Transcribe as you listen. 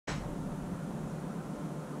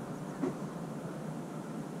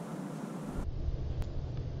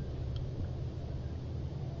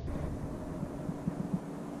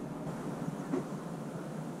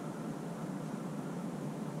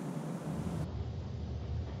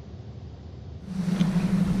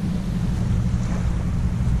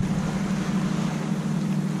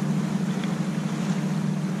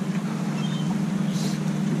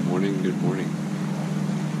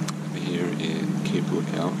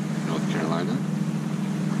North Carolina.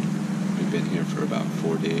 We've been here for about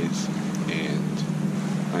 4 days, and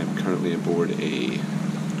I'm currently aboard a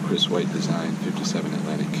Chris White design 57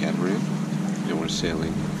 Atlantic catamaran, and we're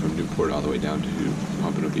sailing from Newport all the way down to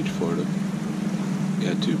Pompano Beach, Florida. We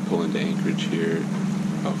had to pull into anchorage here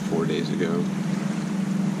about 4 days ago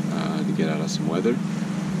to get out of some weather,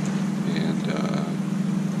 and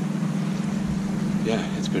yeah,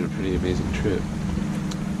 it's been a pretty amazing trip.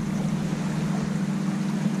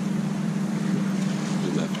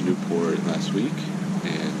 We left Newport last week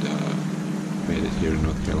and made it here to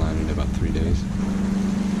North Carolina in about 3 days.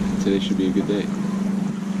 Today should be a good day.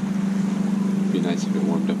 It'd be nice if it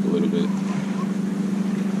warmed up a little bit,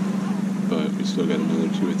 but we still got another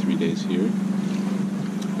 2 or 3 days here,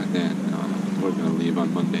 and then we're going to leave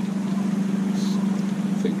on Monday.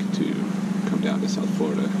 I think to come down to South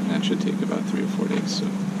Florida, and that should take about 3 or 4 days, so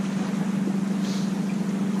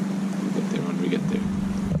we'll get there when we get there.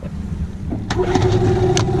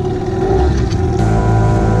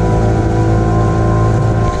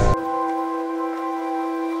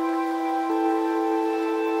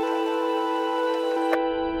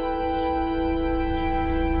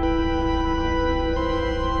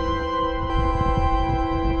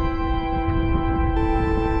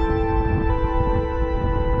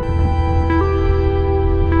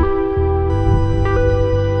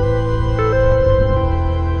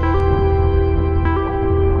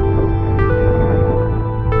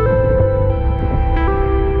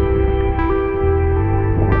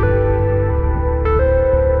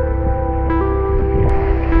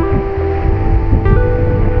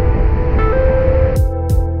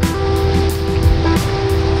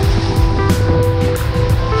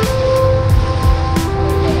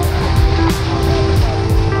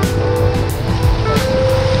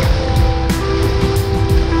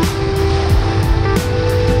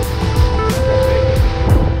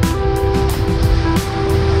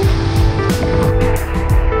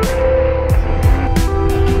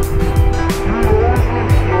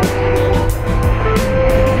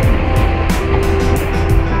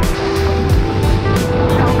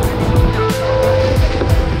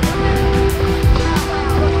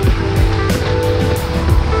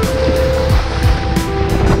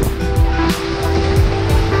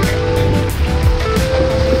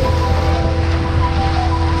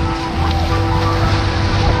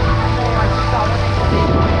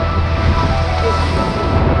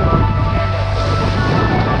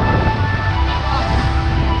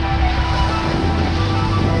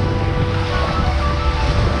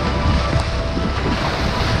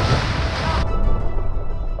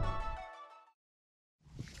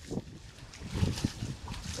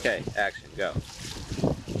 Okay, action, go.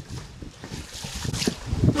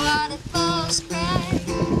 Waterfalls cry,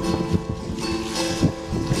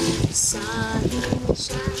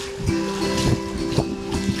 sunshine.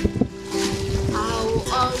 I will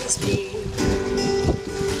always be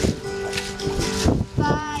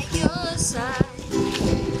by your side.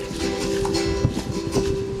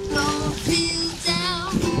 Don't feel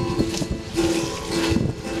down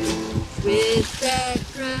with that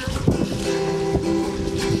ground.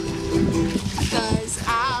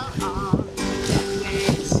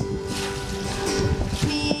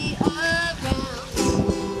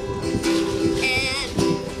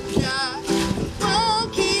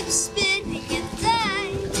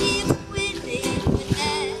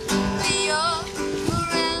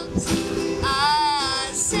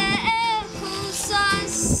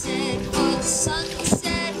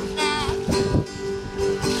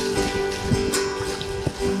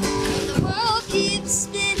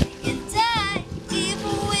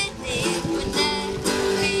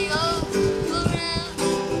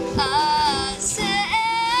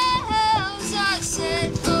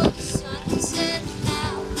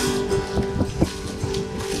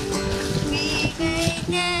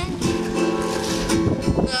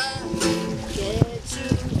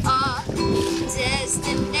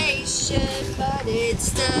 But it's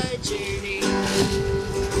the journey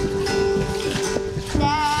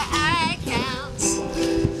that counts.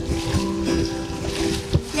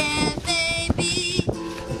 There may be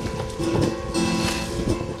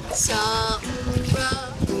some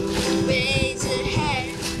rough ways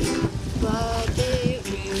ahead, but they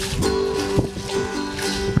will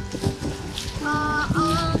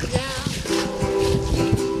fall down,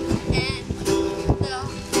 and the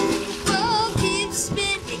world keeps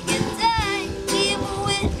spinning. Even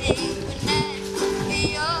when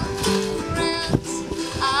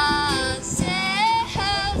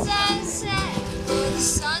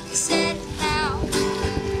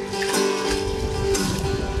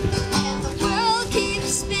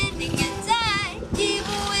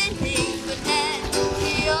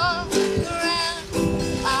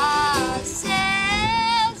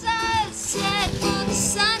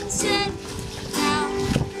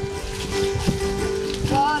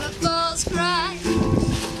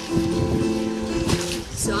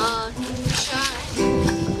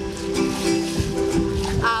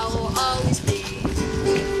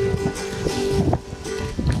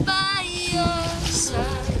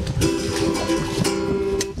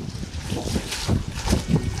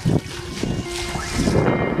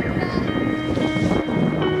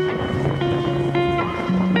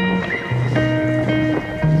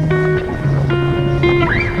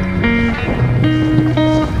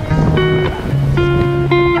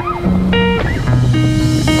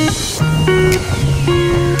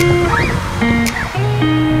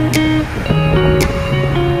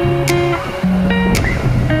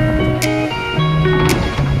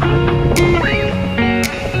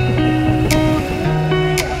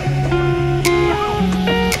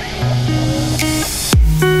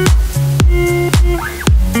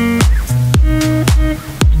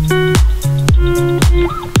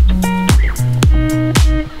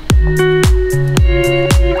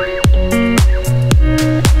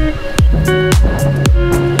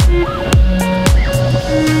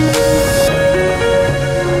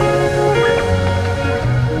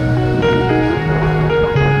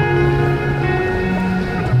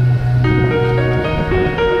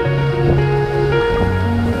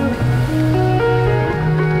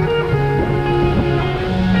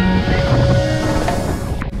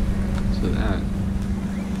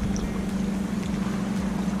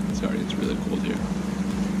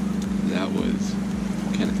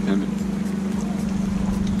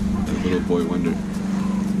boy wonder.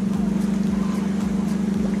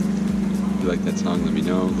 If you like that song, let me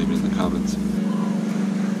know. Leave it in the comments.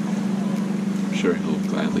 I'm sure he'll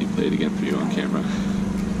gladly play it again for you on camera.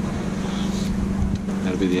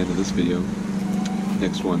 That'll be the end of this video.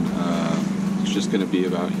 Next one, it's just going to be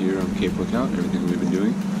about here on Cape Lookout, everything we've been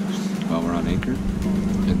doing while we're on anchor.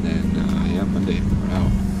 And then, yeah, Monday, we're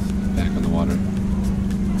out, back on the water.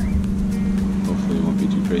 Hopefully it won't be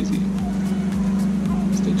too crazy.